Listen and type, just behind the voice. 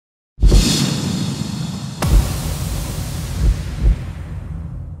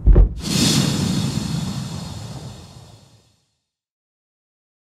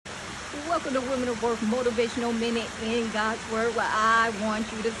to the Women of Worth Motivational Minute in God's Word, where I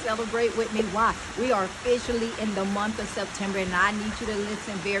want you to celebrate with me. Why? We are officially in the month of September, and I need you to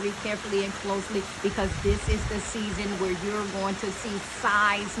listen very carefully and closely, because this is the season where you're going to see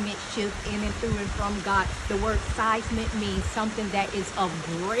seismic shift in and through and from God. The word seismic means something that is of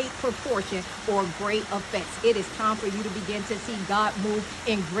great proportion or great effects. It is time for you to begin to see God move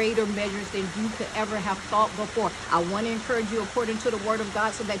in greater measures than you could ever have thought before. I want to encourage you according to the Word of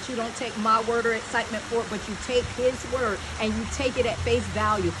God, so that you don't take my word or excitement for it, but you take His word and you take it at face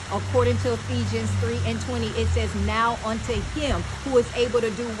value. According to Ephesians 3:20, it says, "Now unto Him who is able to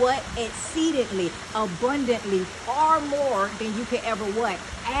do what? Exceedingly, abundantly, far more than you could ever what?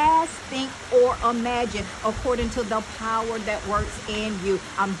 Ask, think, or imagine, according to the power that works in you."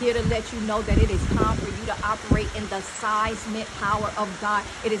 I'm here to let you know that it is time for you to operate in the seismic power of God.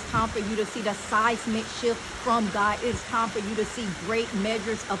 It is time for you to see the seismic shift from God. It is time for you to see great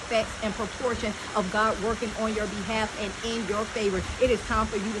measures, effects, and proportion of God working on your behalf and in your favor. It is time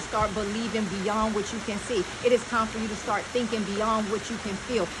for you to start believing beyond what you can see. It is time for you to start thinking beyond what you can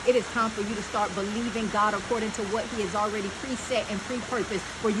feel. It is time for you to start believing God according to what He has already preset and pre-purposed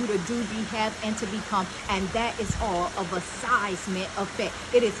for you to do, be, have, and to become. And that is all of a seismic effect.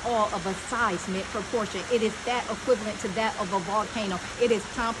 It is all of a seismic proportion. It is that equivalent to that of a volcano. It is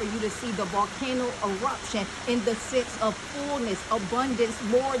time for you to see the volcano eruption in the sense of fullness, abundance,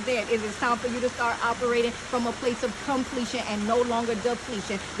 more than. It is time for you to start operating from a place of completion and no longer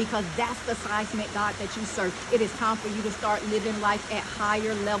depletion, because that's the seismic God that you serve. It is time for you to start living life at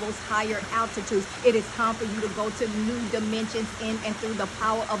higher levels, higher altitudes. It is time for you to go to new dimensions in and through the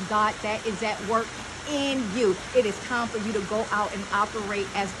power of God that is at work in you. It is time for you to go out and operate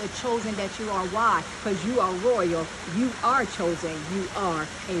as the chosen that you are. Why? Because you are royal. You are chosen. You are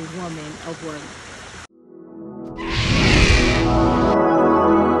a woman of worth.